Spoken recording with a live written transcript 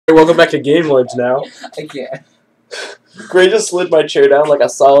welcome back to Game Lords now. I can't. Gray just slid my chair down like a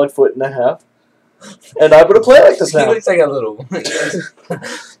solid 1.5 feet. And I'm gonna play like this He now. looks like a little.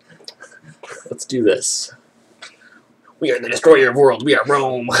 Let's do this. We are the destroyer of worlds. We are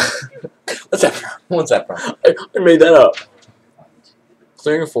Rome. What's that from? What's that from? I made that up.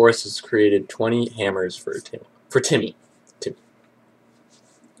 Clearing a forest has created 20 hammers for Timmy.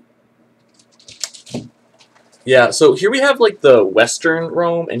 Yeah, so here we have like the Western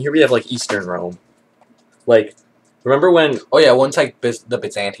Rome, and here we have like Eastern Rome. Like, remember when? Oh yeah, one's like the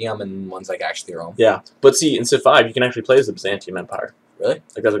Byzantium, and one's like actually Rome. Yeah, but see, in Civ 5, you can actually play as the Byzantium Empire. Really?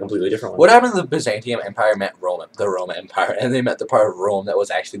 Like that's a completely different one. What happened to the Byzantium Empire met Rome, the Roman Empire, and they met the part of Rome that was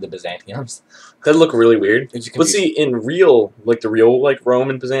actually the Byzantiums? That'd look really weird. It's But see, in real, like the real like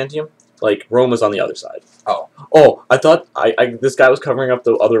Rome and Byzantium, like Rome was on the other side. Oh. Oh, I thought this guy was covering up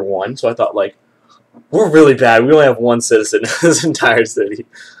the other one, so I thought like, we're really bad. We only have one citizen in this entire city.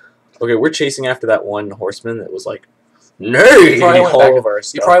 Okay, we're chasing after that one horseman that was like, nay, all of our He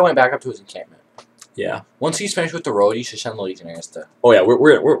stuff. probably went back up to his encampment. Yeah. Once he's finished with the road, you should send the legionnaires to. Oh yeah,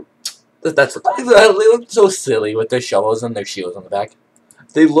 we're that's They look so silly with their shovels and their shields on the back.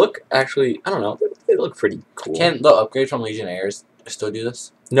 they look actually, I don't know, they look pretty cool. Can the upgrade from legionnaires still do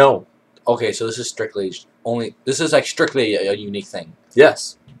this? No. Okay, so this is strictly This is like strictly a unique thing.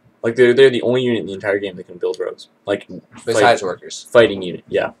 Yes. Like they're the only unit in the entire game that can build roads. Like Besides workers. fighting unit,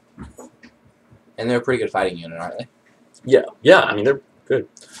 yeah. And they're a pretty good fighting unit, aren't they? Yeah, yeah. I mean, they're good.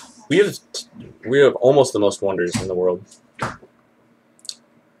 We have almost the most wonders in the world.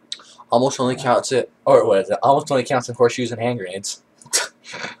 Almost only counts it, or what is it? Almost only counts in horseshoes and hand grenades.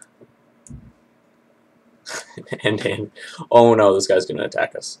 and oh no, this guy's gonna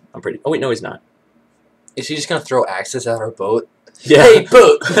attack us. I'm pretty. Oh wait, no, he's not. Is he just gonna throw axes at our boat? Yeah. Hey,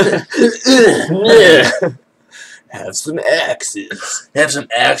 boat! Yeah. Have some axes. Have some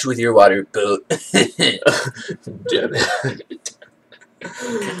axe with your water boat. Damn it.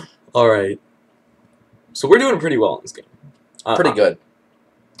 All right. So we're doing pretty well in this game. Pretty good.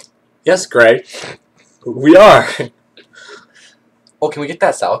 Yes, Gray. We are. Oh, can we get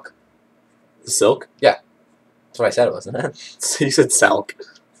that Salk? Silk? That's what I said it wasn't it? You said Salk.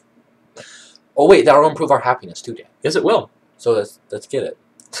 Oh wait, that'll improve our happiness too, Dan. Yes, it will. So let's get it.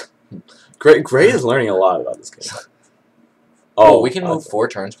 Gray is learning a lot about this game. Oh, we can move 4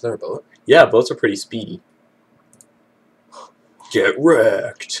 turns with our boat. Yeah, boats are pretty speedy. Get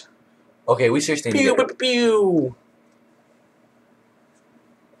wrecked. Okay, we seriously need Pew, to pew, get pew.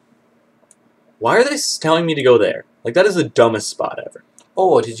 Why are they telling me to go there? Like that is the dumbest spot ever.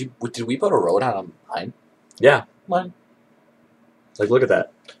 Oh, did we put a road on a line? Yeah. Mine. Like look at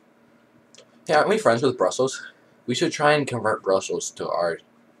that. Yeah, aren't we friends with Brussels? We should try and convert Brussels to our,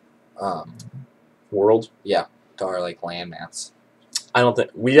 World. to our like land mass. I don't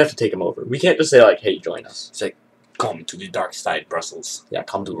think we have to take them over. We can't just say like, "Hey, join us." It's like, come to the dark side, Brussels. Yeah,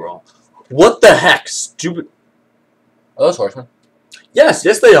 come to Rome. What the heck, stupid? Are those horsemen? Yes,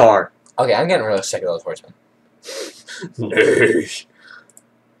 they are. Okay, I'm getting really sick of those horsemen. Nay.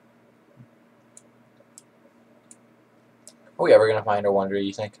 Are we ever gonna find a wonder?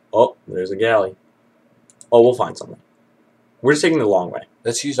 You think? Oh, there's a galley. Oh, we'll find something. We're just taking the long way.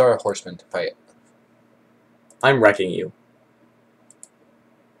 Let's use our horsemen to fight. I'm wrecking you.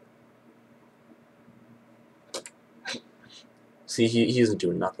 See, he isn't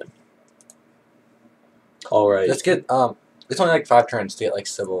doing nothing. All right. Let's get It's only like 5 turns to get like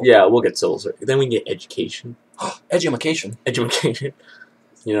civil. Yeah, we'll get civil service. Then we can get education. Education. Education.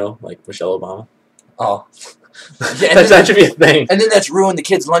 You know, like Michelle Obama. Oh. Yeah, that should be a thing. And then that's ruined the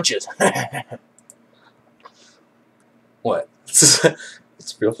kids' lunches. What? It's a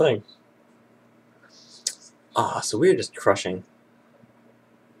real thing. So we're just crushing.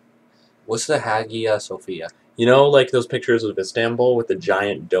 What's the Hagia Sophia? You know, like those pictures of Istanbul with the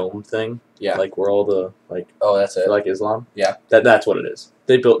giant dome thing? Yeah. Like where all the Oh, that's it. like Islam? Yeah. That's what it is.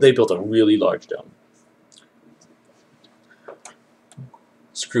 They built a really large dome.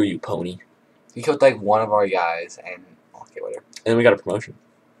 Screw you, pony. He killed like one of our guys, and okay, whatever. And then we got a promotion.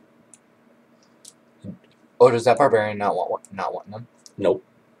 Oh, does that barbarian not want them? Nope.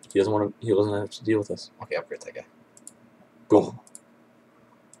 He doesn't want to. He doesn't have to deal with us. Okay, upgrade that guy. Boom.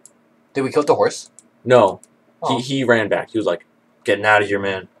 Did we kill the horse? No. Oh. He ran back. He was like, "Getting out of here,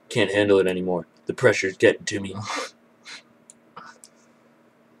 man. Can't handle it anymore. The pressure's getting to me."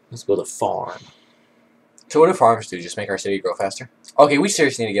 Let's build a farm. So what do farmers do? Just make our city grow faster? Okay, we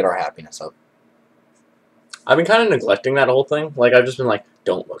seriously need to get our happiness up. I've been kind of neglecting that whole thing. Like, I've just been like,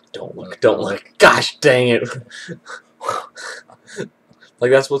 don't look, don't look, don't look. Gosh dang it.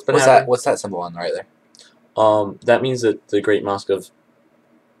 Like, that's what's been happening. What's that symbol on the right there? That means that the Great Mosque of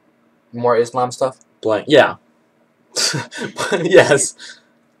More Islam stuff? Blank. Yeah. Yes.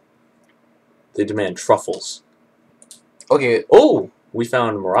 They demand truffles. Okay. Oh, we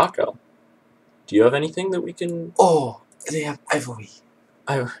found Morocco. Do you have anything that we can... Oh, they have ivory.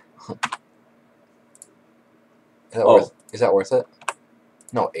 I... Is that worth it?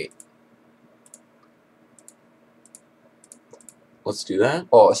 No, 8. Let's do that.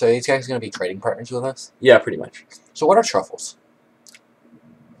 Oh, so these guys are going to be trading partners with us? Yeah, pretty much. So what are truffles?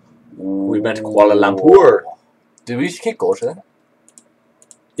 We met Kuala Lumpur. Did we just get gold for that?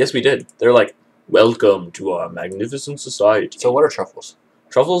 Yes, we did. They're like, welcome to our magnificent society. So what are truffles?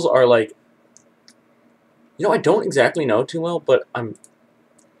 Truffles are like... You know, I don't exactly know too well, but I'm...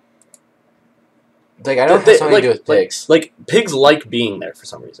 Like, I don't have something to do with pigs. Like, pigs like being there for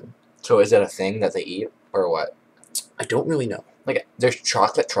some reason. So is it a thing that they eat, or what? I don't really know. Like, there's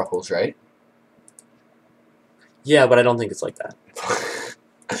chocolate truffles, right? Yeah, but I don't think it's like that.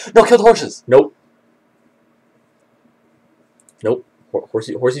 No, kill the horses! Nope. Nope.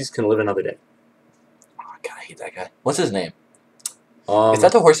 Horsies can live another day. Oh, God, I hate that guy. What's his name? Is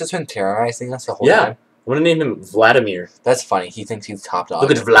that the horse that's been terrorizing us the whole time? I'm gonna name him Vladimir. That's funny. He thinks he's top dog.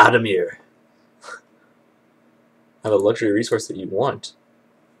 Look at Vladimir. Have a luxury resource that you want.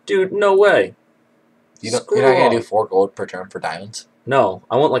 Dude, no way. You're not going to do 4 gold per turn for diamonds? No,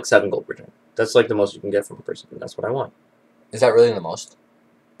 I want like 7 gold per turn. That's like the most you can get from a person. That's what I want. Is that really the most?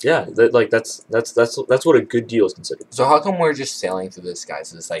 Yeah, that's what a good deal is considered. So how come we're just sailing through this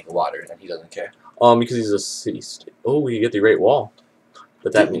guy's like water and he doesn't care? Because he's a city state. Oh, we get the Great Wall.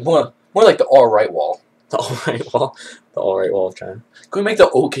 But that means more like the all right wall. the Alright Wall. The Alright Wall of China. Can we make the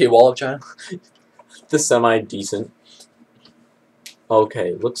okay wall of China? The semi-decent.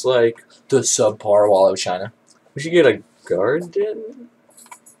 Okay, looks like The subpar wall of China. we should get a garden.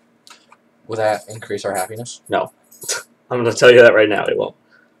 Will that increase our happiness? No. I'm going to tell you that right now, it won't.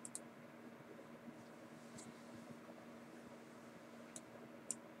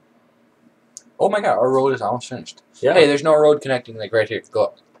 Oh my god, our road is almost finished. Yeah. Hey, there's no road connecting, like, right here. Go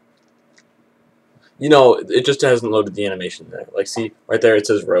up. You know, it just hasn't loaded the animation there. Like, see, right there it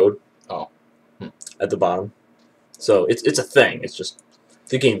says road. Oh. At the bottom. So, it's a thing. It's just,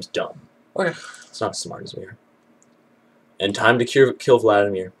 the game's dumb. Okay. It's not as smart as we are. And time to kill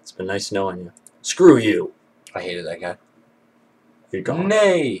Vladimir. It's been nice knowing you. Screw you. I hated that guy. You're gone.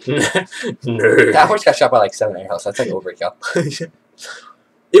 Nay! No. That horse got shot by like 7 arrows. That's like overkill.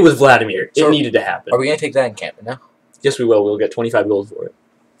 It was Vladimir. So, it needed to happen. Are we going to take that encampment now? Yes, we will. We'll get 25 gold for it.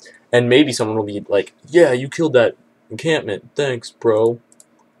 And maybe someone will be like, yeah, you killed that encampment. Thanks, bro.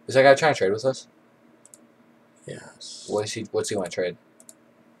 Is that guy trying to trade with us? Yes. What's he going to trade?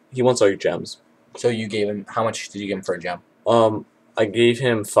 He wants all your gems. So you gave him, how much did you give him for a gem? I gave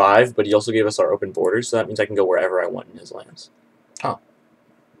him 5, but he also gave us our open borders, so that means I can go wherever I want in his lands. Oh.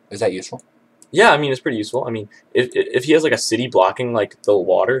 Is that useful? Yeah, I mean, it's pretty useful. I mean, if he has like a city blocking like the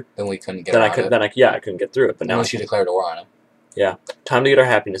water, Then we couldn't get then around it. I couldn't get through it. But now Unless you declared war on him. Yeah. Time to get our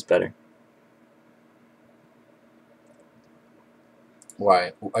happiness better.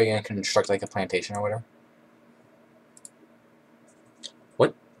 Why? Are you going to construct like a plantation or whatever?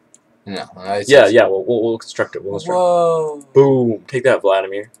 What? No. Yeah, we'll construct it. We'll construct Whoa. Boom. Take that,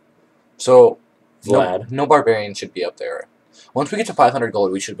 Vladimir. So, Vlad. no barbarian should be up there. Once we get to 500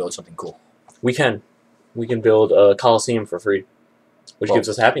 gold, we should build something cool. We can. We can build a Coliseum for free, which gives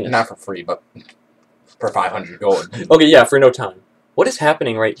us happiness. Not for free, but for 500 gold. Okay, yeah, for no time. What is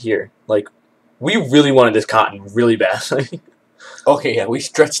happening right here? Like, we really wanted this cotton really badly. Okay, yeah, we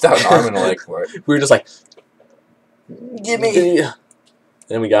stretched out an arm and a leg for it. We were just like, Give me. and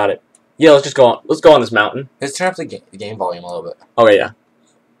then we got it. Yeah, let's just go on. Let's go on this mountain. Let's turn up the game volume a little bit. Okay, yeah.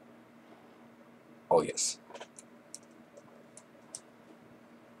 Oh, yes.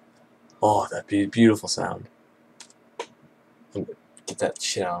 Oh, that beautiful sound. Get that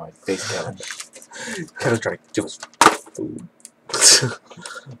shit out of my face, Kevin. Kevin's trying to give us food.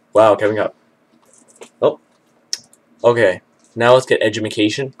 Wow, Kevin got... Oh. Okay. Now let's get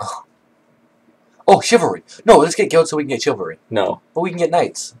edumacation. Oh, chivalry. No, let's get guild so we can get chivalry. No. But we can get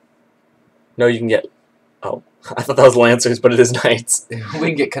knights. No, you can get... Oh. I thought that was Lancers, but it is Knights. We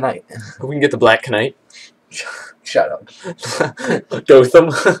can get Knight. We can get the Black Knight. Shut up. Gotham.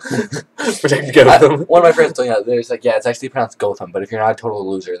 Protect Gotham. One of my friends told me that. There's like, yeah, it's actually pronounced Gotham, but if you're not a total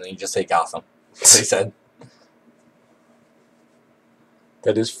loser, then you just say Gotham. That's what he said.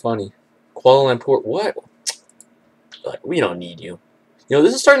 That is funny. Kuala Lumpur. What? Like, we don't need you. You know,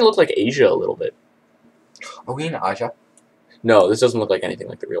 this is starting to look like Asia a little bit. Are we in Asia? No, this doesn't look like anything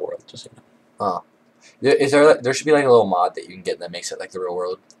like the real world, just so you know. Oh. Is there should be like a little mod that you can get that makes it like the real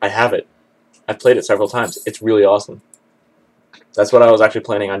world. I have it. I've played it several times. It's really awesome. That's what I was actually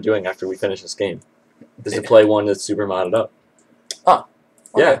planning on doing after we finish this game. Is to play one that's super modded up. Oh.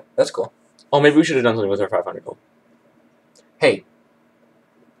 Okay. Yeah. That's cool. Oh, maybe we should have done something with our 500 gold. Hey.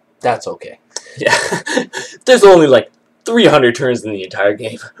 That's okay. Yeah. There's only like 300 turns in the entire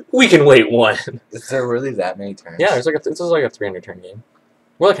game. We can wait one. Is there really that many turns? Yeah, it's like a 300 turn game.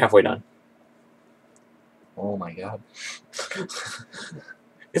 We're like halfway done. Oh my god.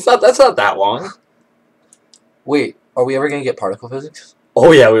 That's not that long. Wait, are we ever gonna get particle physics?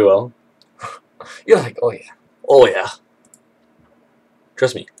 Oh yeah, we will. You're like, oh yeah. Oh yeah.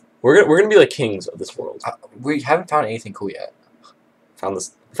 Trust me. We're gonna be like kings of this world. We haven't found anything cool yet.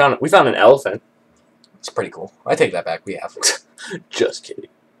 We found an elephant. It's pretty cool. I take that back. We have. Just kidding.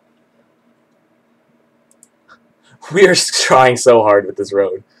 We are trying so hard with this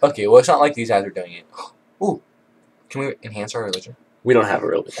road. Okay, well, it's not like these guys are doing it. Ooh. Can we enhance our religion? We don't have a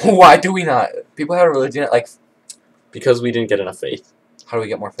religion. Why do we not? People have a religion like... Because we didn't get enough faith. How do we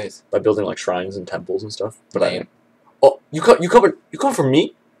get more faith? By building like shrines and temples and stuff. But Lame. Oh, you come from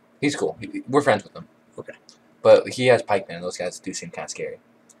me? He's cool. We're friends with him. Okay. But he has pikemen, and those guys do seem kind of scary.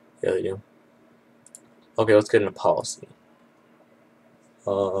 Yeah, they do. Okay, let's get into policy.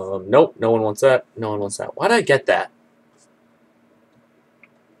 Nope, no one wants that. No one wants that. Why did I get that?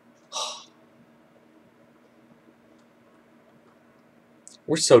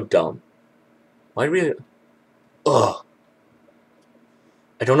 We're so dumb. Why do we... Ugh.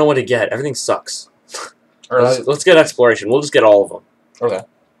 I don't know what to get. Everything sucks. Let's get exploration. We'll just get all of them. Okay.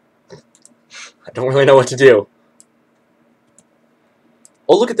 I don't really know what to do.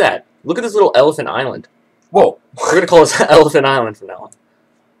 Oh, look at that. Look at this little elephant island. Whoa. We're going to call this Elephant Island from now on.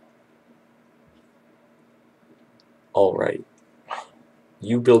 Alright.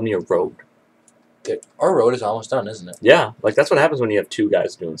 You build me a road. Our road is almost done, isn't it? Yeah, like that's what happens when you have two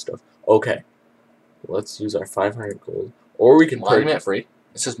guys doing stuff. Okay. Let's use our 500 gold. Or we can Monument free?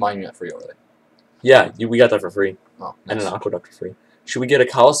 It says monument free over there. Yeah, we got that for free. Oh, nice. And an aqueduct for free. Should we get a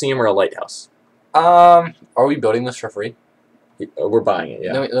coliseum or a lighthouse? Are we building this for free? We're buying it,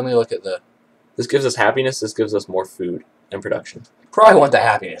 yeah. Let me look at the... This gives us happiness, this gives us more food and production. Probably want the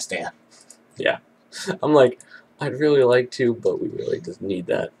happiness, Dan. Yeah. I'm like, I'd really like to, but we really just need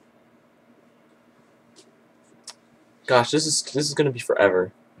that. Gosh, this is gonna be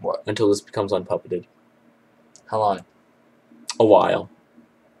forever. What? Until this becomes unpuppeted. How long? A while.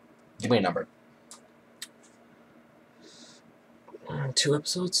 Give me a number. 2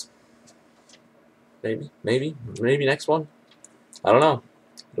 episodes? Maybe next one? I don't know.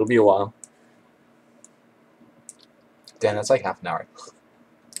 It'll be a while. Dan, that's like half an hour.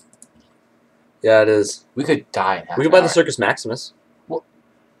 Yeah, it is. We could die in half We could an buy hour. the Circus Maximus. What?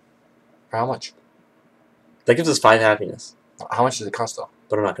 For how much? That gives us 5 happiness. How much does it cost, though?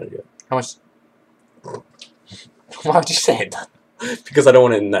 But I'm not going to do it. How much? Why would you say it? Because I don't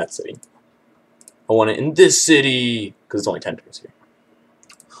want it in that city. I want it in this city. Because it's only 10 turns here.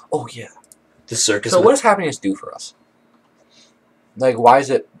 Oh, yeah. The Circus So what does happiness do for us? Like, why is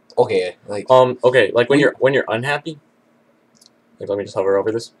it... Okay, like... Okay, like when you're unhappy... Like, let me just hover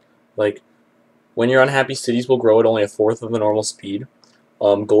over this. Like, when you're unhappy, cities will grow at only 1/4 of the normal speed.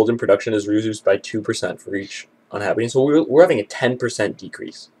 Gold in production is reduced by 2% for each unhappiness. So we're having a 10%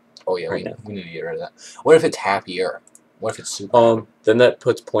 decrease. Oh, yeah, right now. We need to get rid of that. What if it's happier? What if it's super... Then that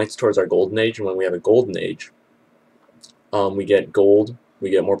puts points towards our golden age, and when we have a golden age, we get gold,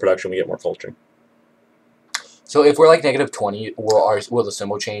 we get more production, we get more culture. So if we're like -20, will the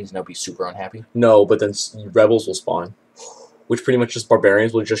symbol change and they'll be super unhappy? No, but then rebels will spawn. Which pretty much just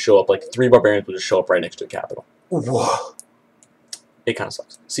barbarians will just show up, like 3 barbarians will just show up right next to the capital. Whoa. It kind of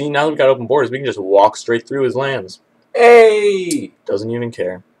sucks. See, now that we've got open borders, we can just walk straight through his lands. Hey! Doesn't even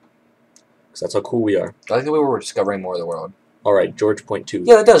care. Because that's how cool we are. I like the way we're discovering more of the world. Alright, George point 2.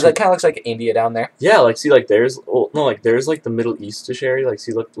 Yeah, that does. That kind of looks like India down there. Yeah, like, see, like, there's... Oh, no, like, there's, like, the Middle Eastish area. Like,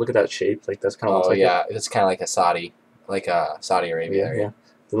 see, look at that shape. Like, that's kind of looks like yeah. It's kind of like a Saudi. Like Saudi Arabia area. Yeah.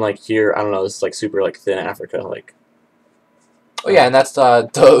 Then, like, here, I don't know, this is, like, super, like, thin Africa, like... Oh, yeah, and that's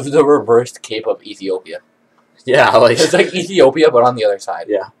the reversed Cape of Ethiopia. Yeah, like... It's like Ethiopia, but on the other side.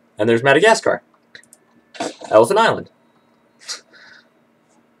 Yeah. And there's Madagascar. Elephant Island.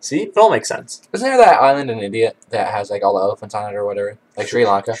 See? It all makes sense. Isn't there that island in India that has, like, all the elephants on it or whatever? Like Sri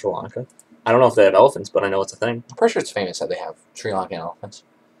Lanka? Sri Lanka. I don't know if they have elephants, but I know it's a thing. I'm pretty sure it's famous that they have Sri Lankan elephants.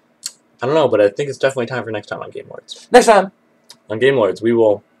 I don't know, but I think it's definitely time for next time on Game Lords. Next time! On Game Lords, we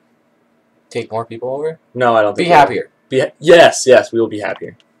will... Take more people over? No, I don't think Be happier. Yes, we will be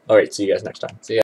happier. Alright, see you guys next time. See ya.